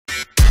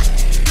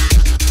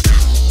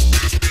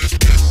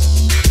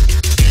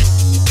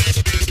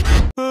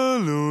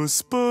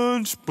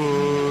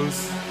SpongeBOZZ.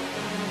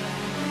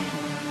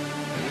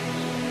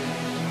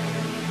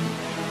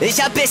 Ich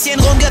hab bisschen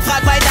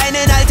rumgefragt bei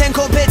deinen alten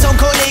Kumpels und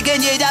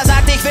Kollegen. Jeder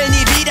sagt, ich will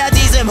nie wieder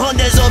diesem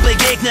Hundesohn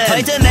begegnen.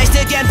 Heute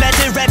möchtegern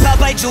Battlerapper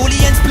bei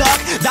JuliensBlog.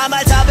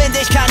 Damals haben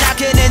dich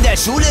Kanaken in der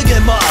Schule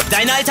gemobbt.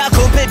 Dein alter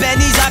Kumpel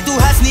Benni sagt, du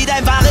hast nie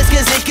dein wahres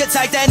Gesicht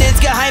gezeigt, denn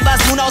insgeheim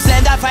warst du ein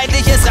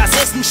ausländerfeindliches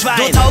Rassistenschwein.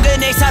 Du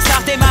Taugenichts hast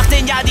nach dem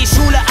 18. Jahr die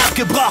Schule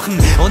abgebrochen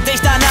und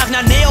dich danach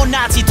einer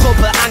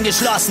Neonazi-Truppe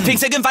angeschlossen.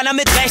 Fingst irgendwann an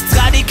mit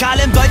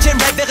rechtsradikalem deutschen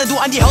Rap, während du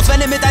an die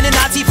Hauswände mit deinen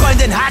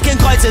Nazi-Freundin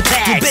Hakenkreuze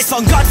tagst. Du bist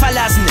von Gott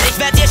verlassen. Ich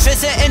werd dir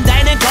Schüsse in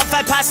deinen Kopf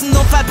verpassen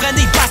und verbrenn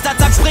dich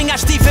Bastards am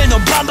Springerstiefeln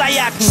und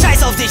Bomberjacken.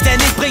 Scheiß auf dich, denn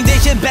ich bring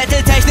dich im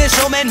Battle technisch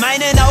um. In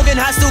meinen Augen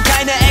hast du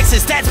keine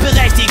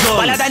Existenzberechtigung.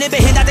 Baller deine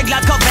behinderte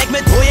Glattkopf weg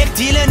mit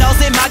Projektilen aus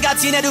dem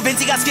Magazin. Ja, du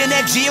winziger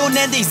Skinhead G und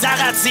nenn dich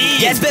Sarrazin.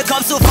 Jetzt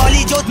bekommst du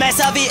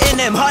Vollidiot-Messer wie in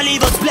nem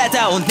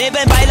Hollywood-Splatter und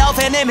nebenbei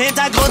laufen im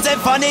Hintergrund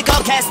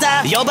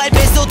Symphonik-Orchester. Jo, bald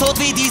bist du tot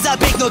wie dieser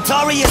Big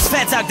Notorious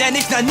Fettsack, der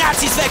nicht nur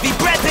Nazis weg wie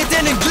Brad Pitt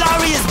in den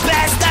Glorious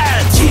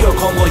Bastards. Gio,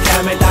 komm ruhig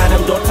her mit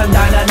einem Dutzend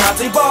deiner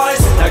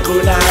Nazi-Boys. Der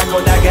grüne Hack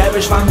und der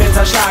gelbe Schwang, wir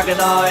zerschlagen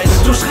euch.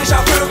 Du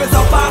stricher Vögel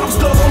auf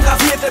Bahnhofsklos und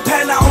rasierte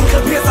Penner und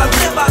krepierst an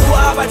Tripper, du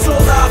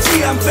arbeitsloser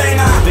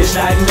Hartz-IV-Empfänger. Wir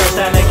schneiden durch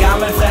deine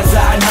Gammelfresse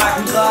ein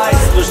Hakenkreuz.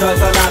 Du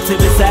stolzer Nazi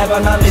bist selber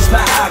noch nicht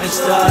mehr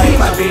arischstolz.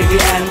 Niemand will die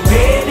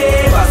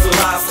NPD, was du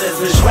machst ist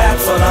nicht Rap,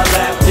 sondern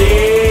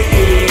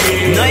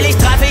Rap.de. Neulich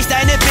traf ich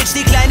deine Bitch,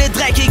 die kleine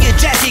dreckige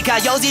Jessica.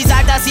 Yo, sie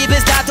sagt, dass sie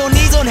bis dato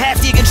nie so'n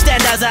heftigen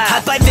Ständer sah.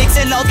 Hat beim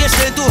Wichsen laut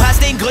gestöhnt, du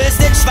hast den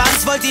größten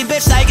Schwanz. Wollt ihn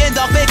besteigen,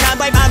 doch bekam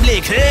beim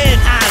Anblick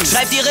Höhenangst.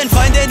 Schreibt ihren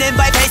Freundinnen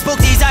bei Facebook,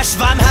 dieser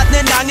Schwamm hat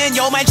nen langen.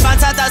 Yo, mein Schwanz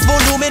hat das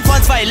Volumen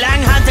von 2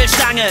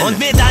 Langhantelstangen. Und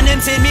mir dann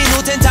im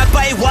 10-Minuten-Takt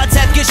bei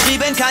WhatsApp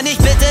geschrieben, kann ich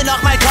bitte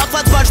nochmal Cock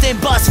von SpongeBOZZ, den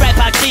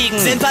Boss-Rapper, kriegen.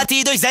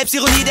 Sympathie durch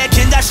Selbstironie, der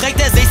Kinder schreckt,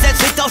 der sich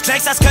selbst fickt auf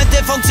Tracks. Das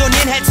könnte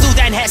funktionieren, hältst du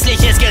dein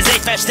hässliches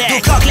Gesicht versteckt.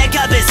 Du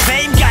Cocklecker bist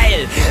Fame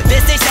geil,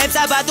 bist dich selbst,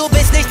 aber du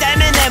bist nicht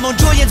Eminem und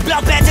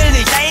JuliensBlog Battle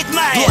nicht 8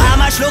 Mile. Du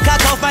armer Schlucker,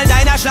 kauf mal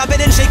deiner Schlampe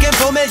den schicken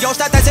Fummel. Jo,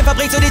 stattdessen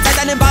verbringst du die Zeit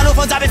an dem Bahnhof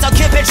und sammelst auf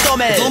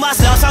Kippelstummel. Du machst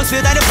Love-Songs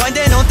für deine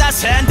Freundin und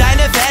das hören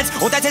deine Fans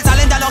und erzählst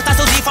allen dann auch, dass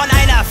du sie von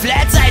einer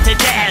Flat-Seite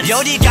kennst.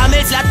 Jo, die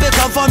Gammelslatt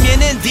bekommt von mir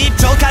nen Deep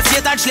Joke,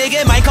 kassiert Anschläge,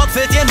 mein Kopf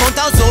füllt ihren Mund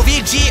aus, so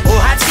wie G.O.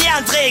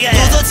 Hartz-IV-Anträge.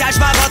 Du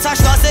Sozialschmarotzer,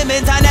 schloss im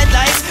Internet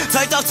Likes,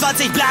 zeugt auf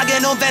 20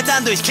 Blagen und wird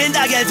dann durch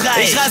Kindergeld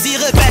reich. Ich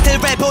rasiere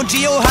Battle-Rap und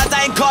Gio hat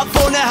einen Kopf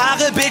ohne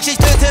Haare, Bitch, ich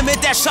töte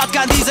mit der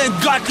Shotgun diesen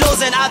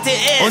gottlosen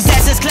Atheist. Und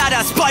es ist klar,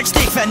 dass SpongeBOZZ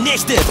dich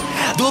vernichtet.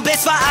 Du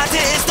bist zwar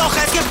Atheist, doch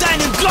es gibt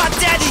einen Gott,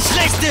 der dich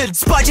richtet.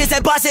 SpongeBOZZ ist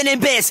der Boss in dem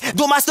Biss.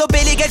 Du machst nur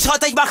billigen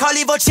Schrott, ich mach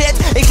Hollywood-Shit.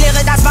 Ich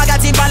kläre das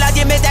Magazin, baller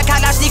dir mit der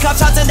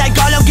Kalaschnikow-Shots in dein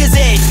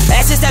Gollum-Gesicht.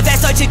 Es ist der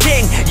westdeutsche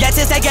King, jetzt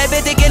ist der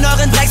gelbe Dick in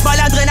euren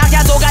Drecksmäulern drin. Ach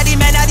ja, sogar die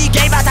Männer, die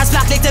gay war, das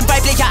flach liegt sind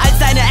weiblicher als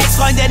deine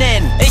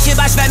Ex-Freundinnen. Ich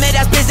überschwemme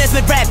das Business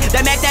mit Rap,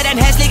 wer merkt der denn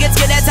hässlichen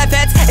Skinhead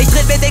zerfetzt? Ich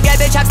tritt mit den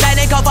gelben Chucks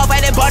deinen Kopf auf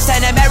einen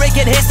Bordstein,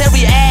 American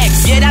History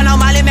X. Jeder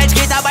normale Mensch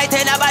geht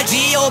arbeiten, aber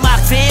Gio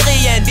macht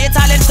Ferien. Wir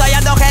zahlen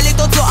Steuern, doch er liegt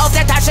uns so auf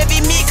der Tasche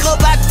wie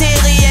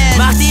Mikrobakterien.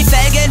 Mach die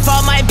Felgen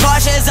von meinem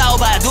Porsche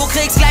sauber, du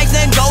kriegst gleich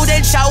nen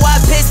Golden Shower.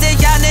 Piss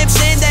dich an im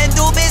Stehen, denn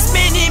du bist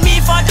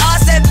Mini-Me von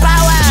Austin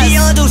Powers.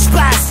 Gio, du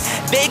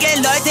Spaß,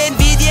 wegen Leuten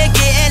wie dir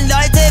gehen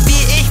Leute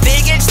wie ich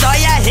wegen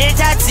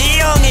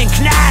Steuerhinterziehung in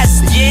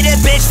Knast. Jede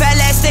Bitch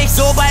verlässt dich,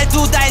 sobald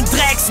du dein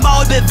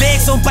Drecksmaul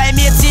bewegst, und bei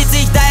mir zieht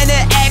sich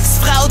deine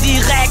Ex-Frau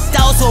direkt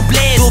aus und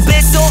bläst. Du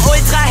bist so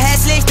ultra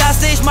hässlich, dass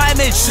dich mal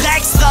mit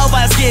Schrecksfrau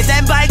was geht,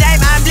 denn bei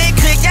deinem Anblick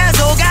kriegt ja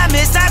sogar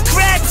Mr.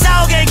 Krabs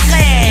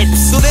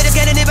Augenkrebs. Du würdest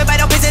gerne nebenbei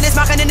noch Business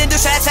machen, in den du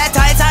Chefs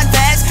verteilst an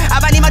Fans,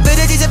 aber niemand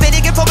würde diese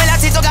billige Fummel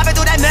erziehen, sogar wenn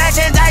du dein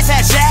Merchandise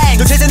verschenkst.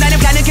 Du chillst in deinem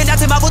kleinen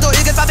Kinderzimmer, wo du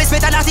irgendwann bis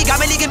Mitternacht die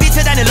gammeligen Beats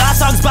für deine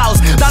Love-Songs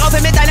baust.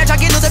 Daraufhin mit deiner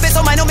Junkie-Nutte bis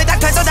um 1 Uhr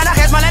Mittag fest und danach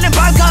erstmal einen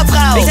Bankkopf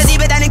raus. Ich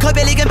zersiebe deinen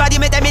krüppeligen Body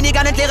mit der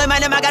Minigun, entleere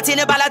meine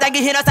Magazine, baller dein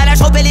Gehirn aus deiner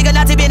schrumpeligen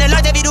Nazi-Birne.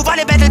 Leute wie du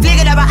wollen Battle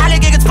fliegen, aber alle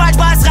gegen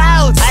SpongeBOZZ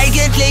raus.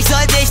 Eigentlich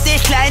sollte ich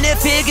dich, kleine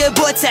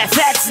Fehlgeburt,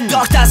 zerfetzen,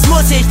 doch das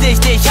muss ich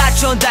nicht, ich hat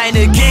schon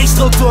deine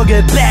Gangstruktur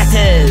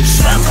gebettelt.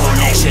 Schwamm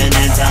Connection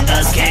intern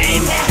das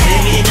Game,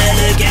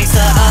 kriminelle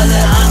Gangster,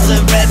 alle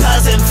anderen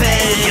Rapper sind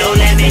Fell. Yo,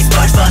 nenn mich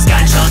SpongeBOZZ,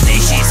 Gunshot,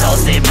 ich schieß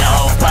aus dem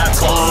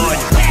Laufpatron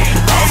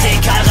auf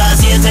den kahl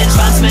rasierten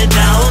Schwanz mit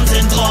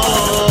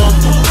Down-Syndrom.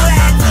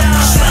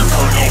 Schwamm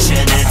Connection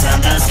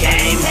intern das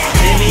Game,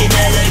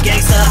 kriminelle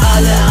Gangster,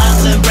 alle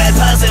anderen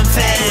Rapper sind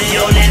Fell.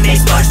 Yo, nenn mich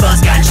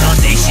SpongeBOZZ,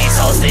 Gunshot, ich schieß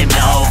aus dem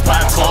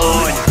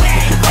Laufpatron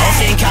auf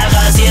den kahl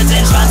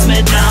rasierten Schwanz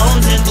mit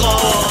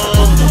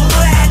Down-Syndrom.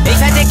 Ich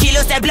fette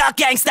Kilos, der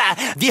Blockgangster.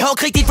 Wie hoch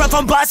kriegt die Drop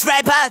vom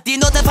Boss-Rapper? Die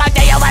Note fragt,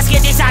 ey, yo, was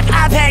geht? Ich sag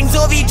abhängen,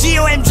 so wie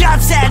Gio im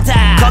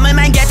Jobcenter. Komm in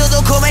mein Ghetto,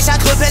 du komischer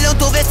Krüppel,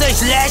 und du wirst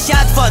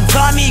durchlöchert von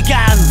Tommy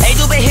Guns. Ey,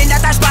 du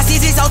behinderter Spasti,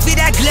 siehst aus wie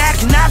der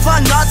Glöckner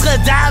von Notre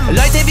Dame.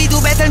 Leute wie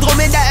du betteln drum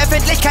in der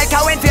Öffentlichkeit,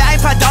 kauen für ein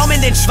Verdaumen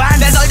in den Schwanz.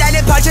 Wer soll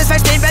deine Punches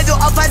verstehen, wenn du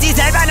Opfer sie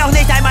selber noch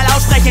nicht einmal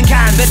aussprechen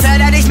kannst?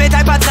 Beförder dich mit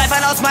ein paar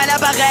Treffern aus meiner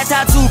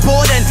Beretta zu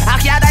Boden.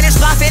 Ach ja, deine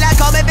Sprache Sprachfehler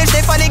kommen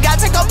bestimmt von den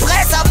ganzen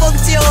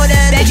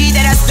Kompressorfunktionen. Der G,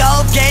 der das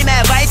Dope-Game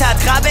erweitert,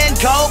 Krabben,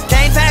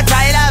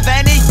 Cocaine-Verteiler.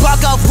 Wenn ich Bock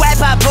auf Rap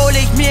hab, hol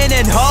ich mir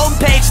nen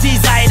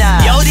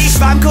Homepage-Designer. Yo, die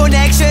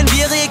Schwamm-Connection,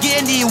 wir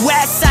regieren die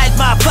Westside,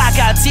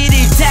 Motherfucker. Zieh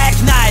die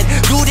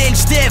Tech-9, du den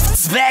Stift,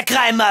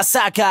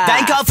 Zweckreim-Massaker.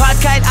 Dein Kopf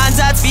hat keinen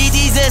Ansatz wie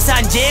diese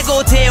San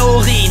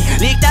Diego-Theorien.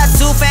 Liegt das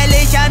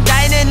zufällig an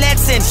deinen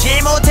letzten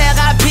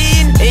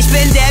Chemotherapien? Ich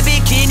bin der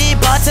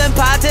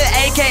Bikini-Bottom-Pate,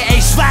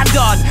 a.k.a.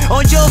 Schwammdon.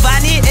 Und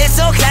Giovanni ist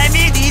so klein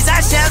wie dieser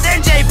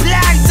Sheldon J.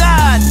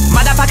 Plankton.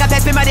 Motherfucker,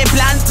 test mir mal den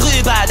Plan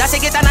drüber. Das hier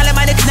geht an alle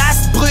meine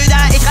Knastbrüder.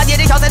 Ich radier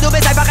dich aus, denn du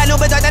bist einfach ein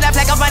unbedeutender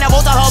Fleck auf meiner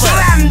Motorhaube.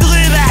 Schwamm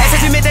drüber! Es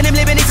ist wie mitten im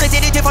Leben, ich tritt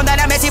dir die Tür von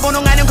deiner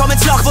Messi-Wohnung ein und komm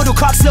ins Loch, wo du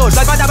kockst los.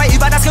 Stolpert dabei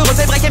über das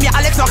Gerümpel, breche mir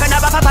alle Knochen,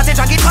 aber verpasst den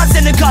Junkie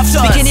trotzdem den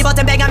Kopfschuss.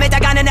 Bikini-Bottom-Banger mit der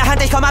Gun in der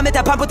Hand, ich komm mal mit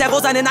der Pump und der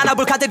rosanen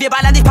Anabolkante. Wir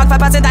ballern dich, Punk,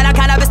 verpasst in deiner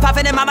Cannabis-Puff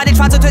in den Mama den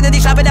Schwanz und töten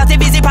die Schlappe, nachdem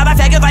wie sie Papa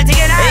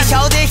vergewaltigen. Ich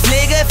hau dich,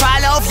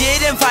 Pflegefall auf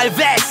jeden Fall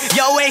weg.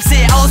 Yo, ich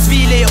seh aus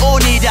wie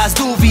Leonidas,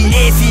 du wie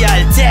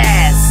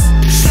Ephialtes.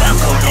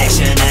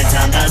 Schwamm-Connection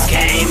entern das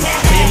Game.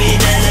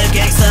 Kriminelle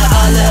Gangster,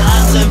 alle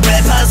anderen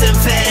Rapper sind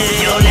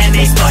Fame. Yo, nenn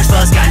mich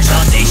SpongeBOZZ,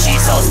 Gunshot, ich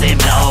schieß aus dem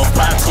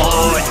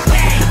Laufpatron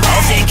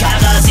auf den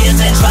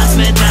karasierten Schwanz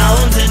mit ner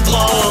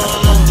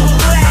Hundendrohung.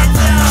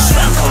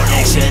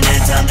 Schwamm-Connection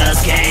entern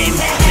das Game.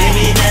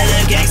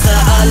 Kriminelle Gangster,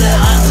 alle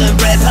anderen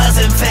Rapper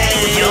sind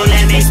Fame. Yo,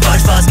 nenn mich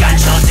SpongeBOZZ,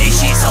 Gunshot, ich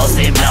schieß aus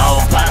dem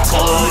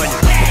Laufpatron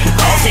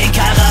auf den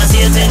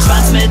karasierten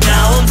Schwanz mit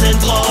ner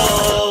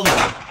Hundendrohung.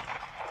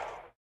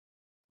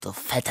 Du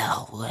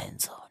fetter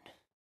Hurensohn.